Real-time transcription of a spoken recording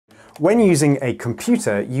When using a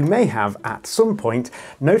computer, you may have, at some point,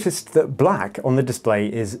 noticed that black on the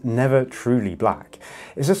display is never truly black.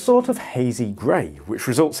 It's a sort of hazy grey, which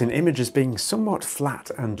results in images being somewhat flat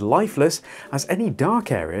and lifeless as any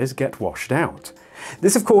dark areas get washed out.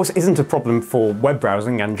 This of course isn't a problem for web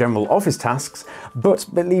browsing and general office tasks, but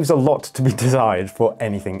it leaves a lot to be desired for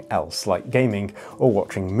anything else, like gaming or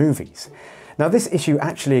watching movies. Now this issue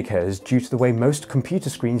actually occurs due to the way most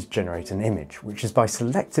computer screens generate an image, which is by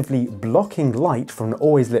selectively blocking light from an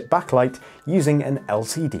always lit backlight using an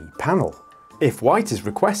LCD panel. If white is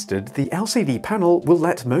requested, the LCD panel will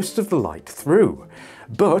let most of the light through.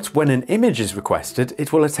 But when an image is requested,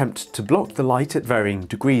 it will attempt to block the light at varying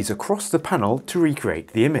degrees across the panel to recreate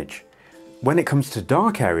the image. When it comes to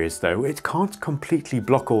dark areas though, it can't completely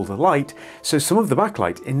block all the light, so some of the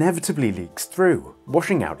backlight inevitably leaks through,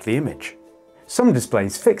 washing out the image. Some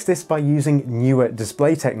displays fix this by using newer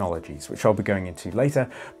display technologies, which I'll be going into later,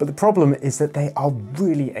 but the problem is that they are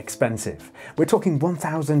really expensive. We're talking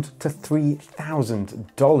 $1,000 to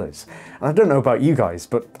 $3,000. And I don't know about you guys,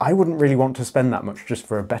 but I wouldn't really want to spend that much just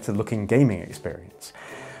for a better looking gaming experience.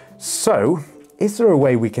 So, is there a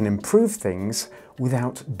way we can improve things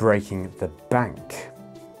without breaking the bank?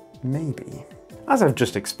 Maybe. As I've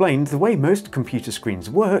just explained, the way most computer screens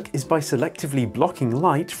work is by selectively blocking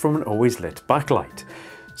light from an always lit backlight.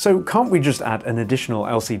 So can't we just add an additional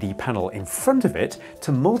LCD panel in front of it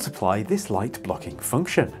to multiply this light blocking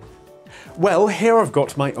function? Well, here I've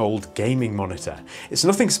got my old gaming monitor. It's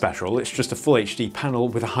nothing special, it's just a full HD panel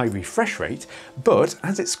with a high refresh rate, but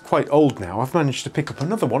as it's quite old now, I've managed to pick up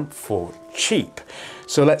another one for cheap.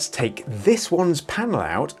 So let's take this one's panel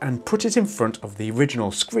out and put it in front of the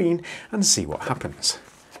original screen and see what happens.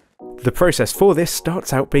 The process for this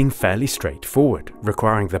starts out being fairly straightforward,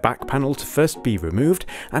 requiring the back panel to first be removed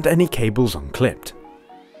and any cables unclipped.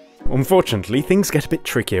 Unfortunately, things get a bit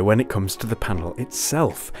trickier when it comes to the panel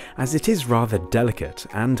itself, as it is rather delicate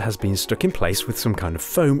and has been stuck in place with some kind of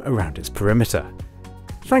foam around its perimeter.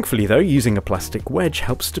 Thankfully though, using a plastic wedge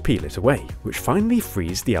helps to peel it away, which finally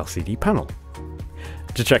frees the LCD panel.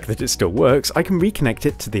 To check that it still works, I can reconnect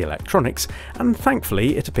it to the electronics, and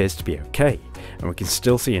thankfully it appears to be okay, and we can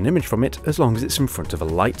still see an image from it as long as it's in front of a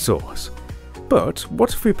light source. But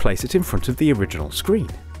what if we place it in front of the original screen?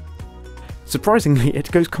 Surprisingly,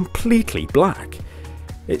 it goes completely black.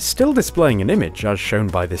 It's still displaying an image as shown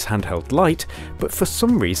by this handheld light, but for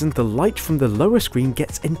some reason the light from the lower screen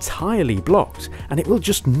gets entirely blocked and it will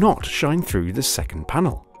just not shine through the second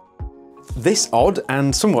panel. This odd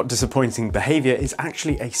and somewhat disappointing behaviour is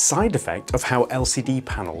actually a side effect of how LCD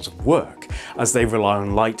panels work, as they rely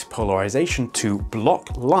on light polarisation to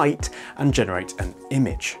block light and generate an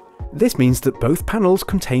image. This means that both panels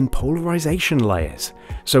contain polarisation layers,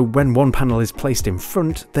 so when one panel is placed in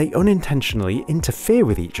front, they unintentionally interfere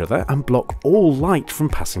with each other and block all light from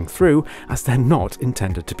passing through, as they're not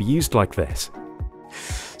intended to be used like this.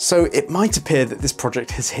 So it might appear that this project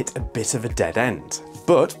has hit a bit of a dead end,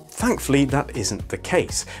 but thankfully that isn't the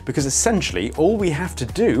case, because essentially all we have to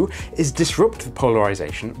do is disrupt the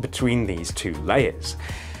polarisation between these two layers.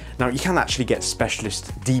 Now you can actually get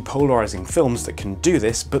specialist depolarizing films that can do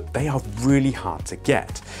this, but they are really hard to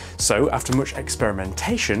get. So after much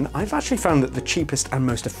experimentation, I've actually found that the cheapest and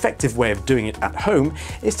most effective way of doing it at home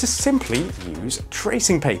is to simply use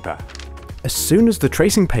tracing paper. As soon as the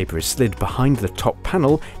tracing paper is slid behind the top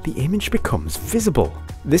panel, the image becomes visible.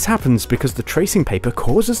 This happens because the tracing paper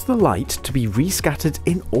causes the light to be rescattered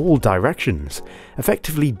in all directions,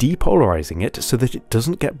 effectively depolarizing it so that it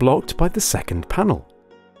doesn't get blocked by the second panel.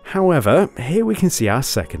 However, here we can see our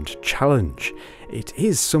second challenge. It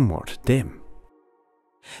is somewhat dim.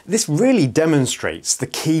 This really demonstrates the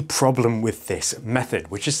key problem with this method,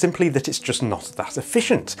 which is simply that it's just not that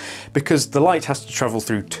efficient, because the light has to travel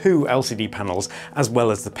through two LCD panels as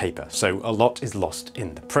well as the paper, so a lot is lost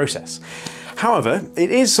in the process. However,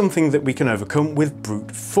 it is something that we can overcome with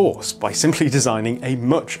brute force by simply designing a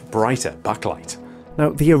much brighter backlight. Now,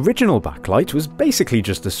 the original backlight was basically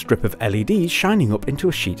just a strip of LEDs shining up into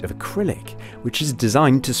a sheet of acrylic, which is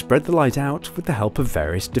designed to spread the light out with the help of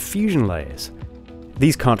various diffusion layers.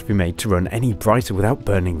 These can't be made to run any brighter without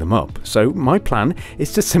burning them up, so my plan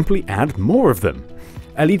is to simply add more of them.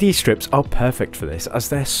 LED strips are perfect for this as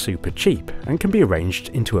they're super cheap and can be arranged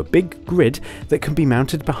into a big grid that can be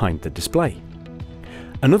mounted behind the display.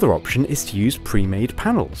 Another option is to use pre-made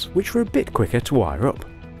panels, which are a bit quicker to wire up.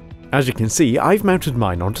 As you can see, I've mounted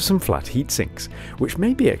mine onto some flat heatsinks, which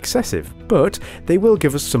may be excessive, but they will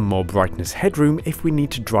give us some more brightness headroom if we need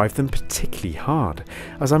to drive them particularly hard,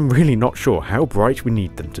 as I'm really not sure how bright we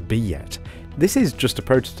need them to be yet. This is just a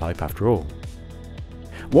prototype after all.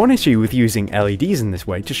 One issue with using LEDs in this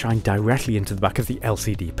way to shine directly into the back of the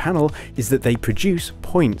LCD panel is that they produce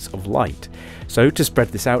points of light. So to spread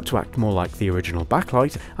this out to act more like the original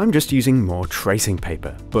backlight, I'm just using more tracing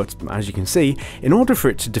paper. But as you can see, in order for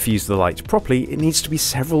it to diffuse the light properly, it needs to be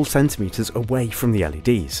several centimeters away from the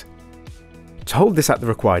LEDs. To hold this at the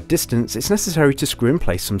required distance, it's necessary to screw in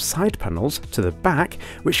place some side panels to the back,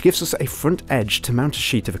 which gives us a front edge to mount a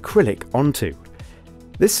sheet of acrylic onto.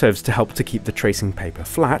 This serves to help to keep the tracing paper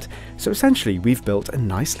flat, so essentially we've built a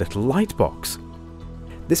nice little light box.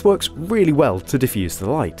 This works really well to diffuse the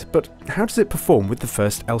light, but how does it perform with the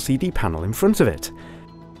first LCD panel in front of it?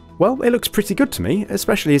 Well, it looks pretty good to me,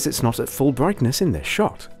 especially as it's not at full brightness in this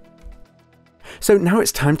shot. So now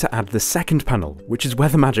it's time to add the second panel, which is where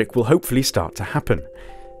the magic will hopefully start to happen.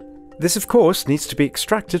 This of course needs to be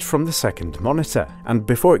extracted from the second monitor, and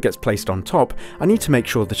before it gets placed on top, I need to make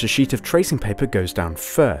sure that a sheet of tracing paper goes down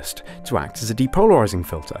first, to act as a depolarizing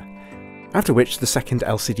filter, after which the second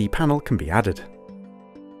LCD panel can be added.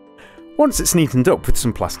 Once it's neatened up with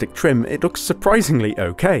some plastic trim, it looks surprisingly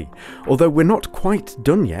okay, although we're not quite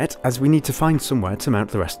done yet as we need to find somewhere to mount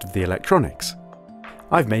the rest of the electronics.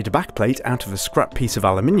 I've made a backplate out of a scrap piece of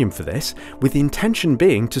aluminium for this, with the intention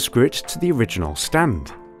being to screw it to the original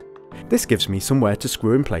stand. This gives me somewhere to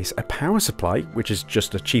screw in place a power supply, which is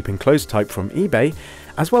just a cheap enclosed type from eBay,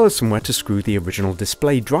 as well as somewhere to screw the original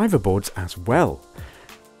display driver boards as well.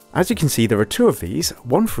 As you can see, there are two of these,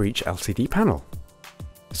 one for each LCD panel.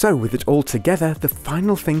 So with it all together, the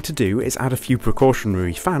final thing to do is add a few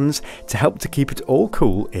precautionary fans to help to keep it all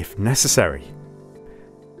cool if necessary.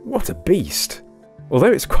 What a beast!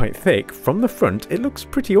 Although it's quite thick, from the front it looks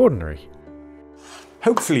pretty ordinary.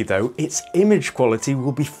 Hopefully though, its image quality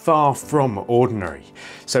will be far from ordinary,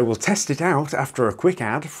 so we'll test it out after a quick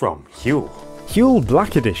ad from Huel. Huel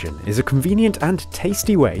Black Edition is a convenient and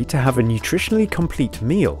tasty way to have a nutritionally complete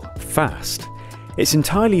meal, fast. It's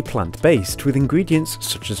entirely plant-based with ingredients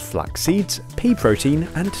such as flax seeds, pea protein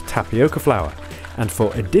and tapioca flour. And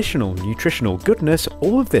for additional nutritional goodness,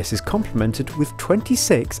 all of this is complemented with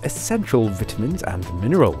 26 essential vitamins and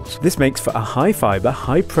minerals. This makes for a high fibre,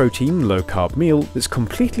 high protein, low carb meal that's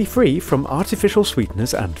completely free from artificial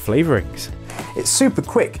sweeteners and flavourings. It's super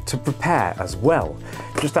quick to prepare as well.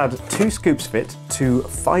 Just add 2 scoops of it to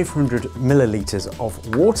 500 millilitres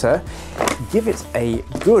of water, give it a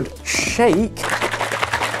good shake,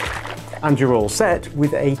 and you're all set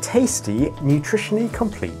with a tasty, nutritionally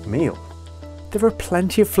complete meal. There are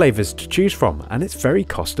plenty of flavours to choose from, and it's very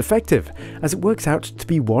cost effective, as it works out to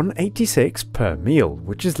be $1.86 per meal,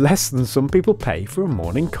 which is less than some people pay for a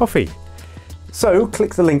morning coffee. So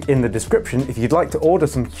click the link in the description if you'd like to order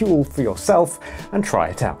some Huel for yourself and try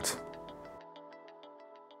it out.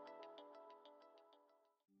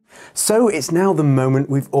 So it's now the moment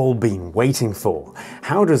we've all been waiting for.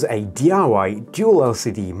 How does a DIY dual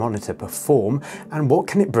LCD monitor perform, and what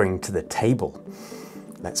can it bring to the table?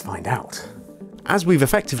 Let's find out. As we've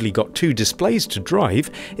effectively got 2 displays to drive,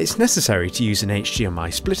 it's necessary to use an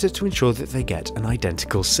HDMI splitter to ensure that they get an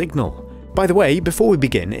identical signal. By the way, before we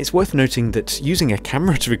begin, it's worth noting that using a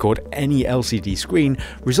camera to record any LCD screen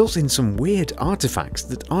results in some weird artifacts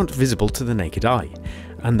that aren't visible to the naked eye,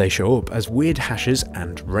 and they show up as weird hashes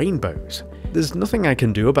and rainbows. There's nothing I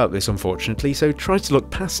can do about this unfortunately, so try to look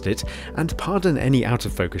past it and pardon any out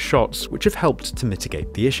of focus shots which have helped to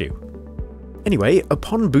mitigate the issue. Anyway,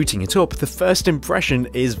 upon booting it up, the first impression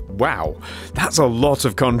is wow, that's a lot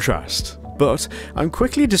of contrast. But I'm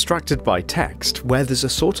quickly distracted by text, where there's a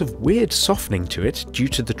sort of weird softening to it due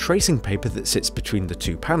to the tracing paper that sits between the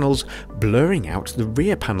 2 panels, blurring out the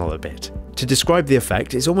rear panel a bit. To describe the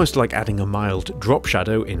effect, it's almost like adding a mild drop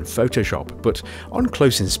shadow in Photoshop, but on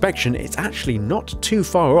close inspection it's actually not too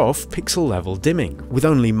far off pixel level dimming, with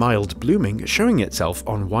only mild blooming showing itself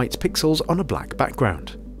on white pixels on a black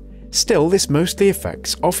background. Still, this mostly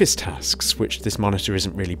affects office tasks, which this monitor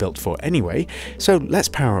isn't really built for anyway, so let's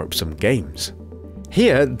power up some games.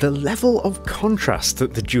 Here, the level of contrast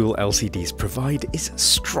that the dual LCDs provide is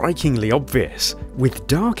strikingly obvious, with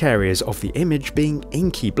dark areas of the image being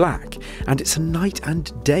inky black, and it's a night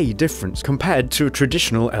and day difference compared to a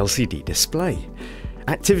traditional LCD display.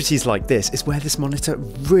 Activities like this is where this monitor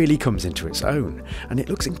really comes into its own, and it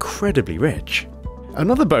looks incredibly rich.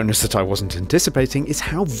 Another bonus that I wasn't anticipating is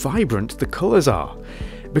how vibrant the colours are.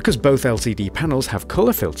 Because both LCD panels have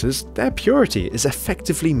colour filters, their purity is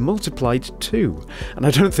effectively multiplied too, and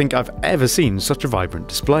I don't think I've ever seen such a vibrant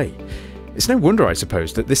display. It's no wonder, I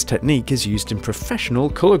suppose, that this technique is used in professional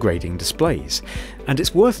colour grading displays, and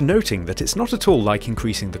it's worth noting that it's not at all like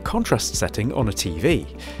increasing the contrast setting on a TV.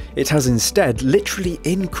 It has instead literally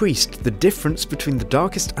increased the difference between the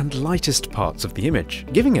darkest and lightest parts of the image,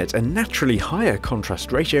 giving it a naturally higher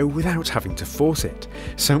contrast ratio without having to force it,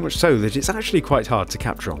 so much so that it's actually quite hard to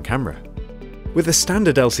capture on camera. With a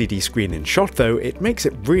standard LCD screen in shot though, it makes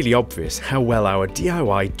it really obvious how well our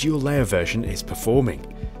DIY dual layer version is performing.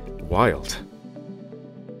 Wild.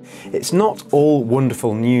 It's not all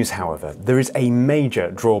wonderful news, however. There is a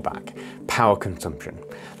major drawback: power consumption.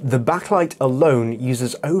 The backlight alone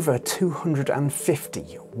uses over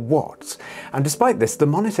 250 watts, and despite this, the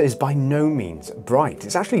monitor is by no means bright.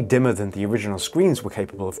 It's actually dimmer than the original screens were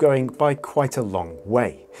capable of going by quite a long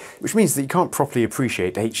way, which means that you can't properly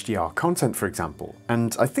appreciate HDR content, for example.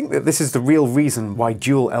 And I think that this is the real reason why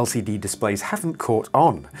dual LCD displays haven't caught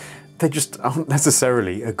on. They just aren't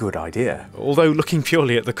necessarily a good idea. Although looking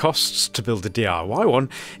purely at the costs to build a DIY one,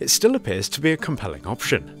 it still appears to be a compelling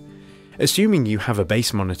option. Assuming you have a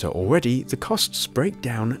base monitor already, the costs break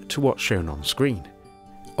down to what's shown on screen.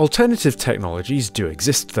 Alternative technologies do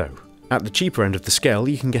exist though. At the cheaper end of the scale,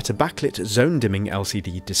 you can get a backlit zone-dimming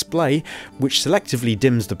LCD display, which selectively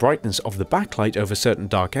dims the brightness of the backlight over certain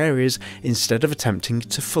dark areas instead of attempting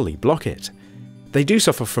to fully block it. They do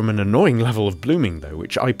suffer from an annoying level of blooming though,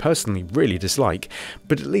 which I personally really dislike,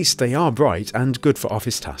 but at least they are bright and good for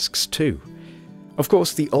office tasks too. Of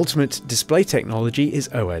course, the ultimate display technology is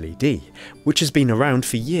OLED, which has been around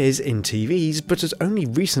for years in TVs but has only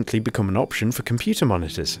recently become an option for computer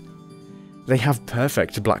monitors. They have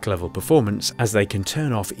perfect black level performance, as they can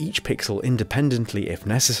turn off each pixel independently if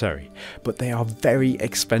necessary, but they are very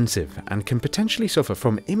expensive and can potentially suffer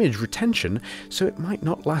from image retention, so it might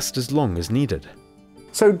not last as long as needed.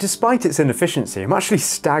 So despite its inefficiency, I'm actually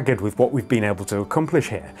staggered with what we've been able to accomplish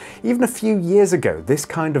here. Even a few years ago, this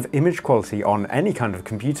kind of image quality on any kind of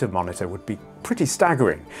computer monitor would be pretty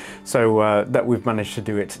staggering. So that we've managed to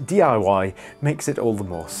do it DIY makes it all the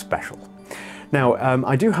more special. Now,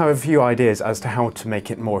 I do have a few ideas as to how to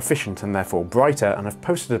make it more efficient and therefore brighter, and I've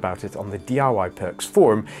posted about it on the DIY Perks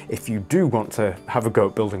forum if you do want to have a go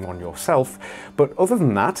at building one yourself. But other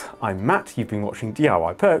than that, I'm Matt, you've been watching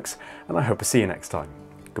DIY Perks, and I hope to see you next time.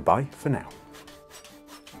 Goodbye for now.